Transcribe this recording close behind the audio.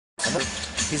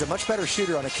He's a much better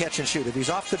shooter on a catch and shoot. If he's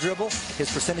off the dribble,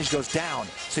 his percentage goes down.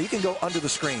 So you can go under the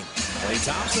screen. Klay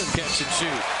Thompson catch and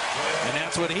shoot. And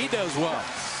that's what he does well.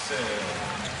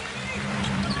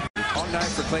 Long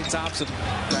night for Klay Thompson.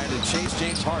 Trying to chase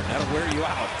James Harden. That'll wear you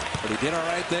out. But he did all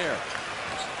right there.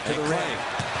 To the rim.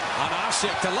 On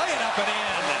Ashik to lay it up and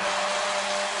in.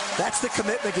 That's the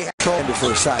commitment you have to for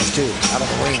his size, too, out of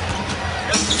the wing.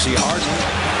 You see Harden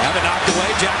have it knocked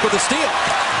away. Jack with a steal.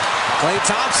 Klay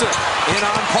Thompson in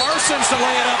on Parsons to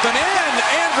lay it up and in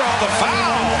and draw the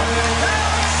foul.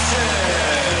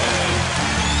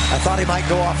 I thought he might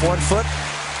go off 1 foot,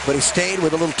 but he stayed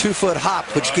with a little 2-foot hop,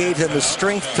 which gave him the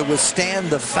strength to withstand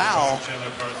the foul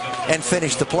and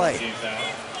finish the play.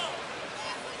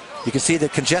 You can see the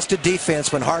congested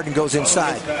defense when Harden goes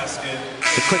inside.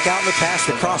 The quick outlet pass,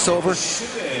 the crossover.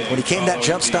 When he came that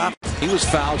jump stop. He was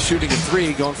fouled shooting a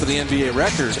 3, going for the NBA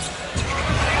record.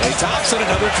 Klay Thompson,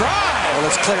 another try. Well,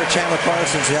 it's clear Chandler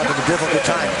Parsons is having a difficult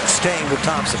time staying with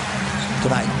Thompson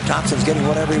tonight. Thompson's getting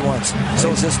whatever he wants. So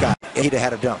is this guy. He'd have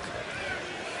had a dunk.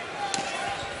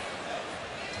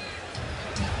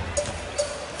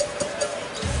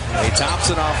 Klay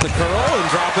Thompson off the curl and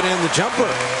dropping in the jumper.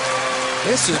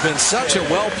 This has been such a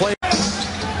well-played.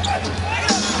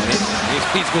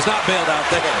 He was not bailed out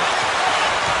there.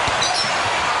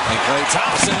 And Klay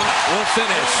Thompson will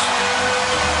finish.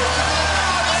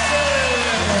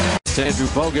 It's Andrew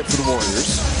Bogut for the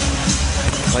Warriors.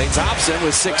 Klay Thompson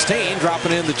with 16,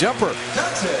 dropping in the jumper.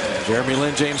 Jeremy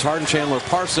Lin, James Harden, Chandler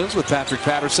Parsons with Patrick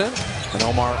Patterson and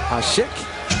Omar Ashik.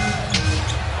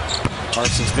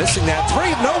 Parsons missing that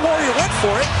 3. No Warrior went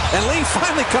for it, and Lee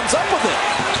finally comes up with it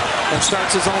and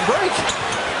starts his own break.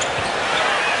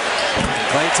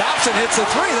 Klay Thompson hits a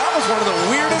 3. That was one of the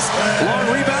weirdest long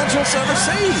rebounds you'll ever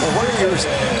see. The Warriors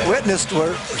witnessed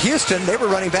were Houston. They were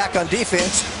running back on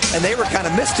defense, and they were kind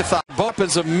of mystified. Bump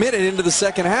is a minute into the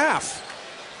second half.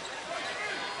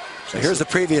 So here's the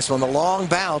previous one, the long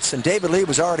bounce, and David Lee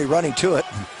was already running to it.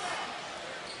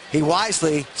 He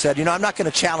wisely said, you know, I'm not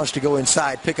going to challenge to go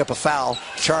inside, pick up a foul,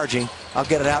 charging. I'll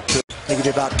get it out to, I think he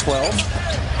did about 12.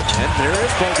 And there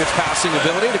is Bogut's passing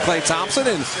ability to Klay Thompson,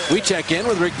 and we check in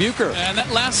with Rick Bucher. And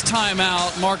that last time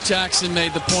out, Mark Jackson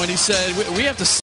made the point. He said, we have to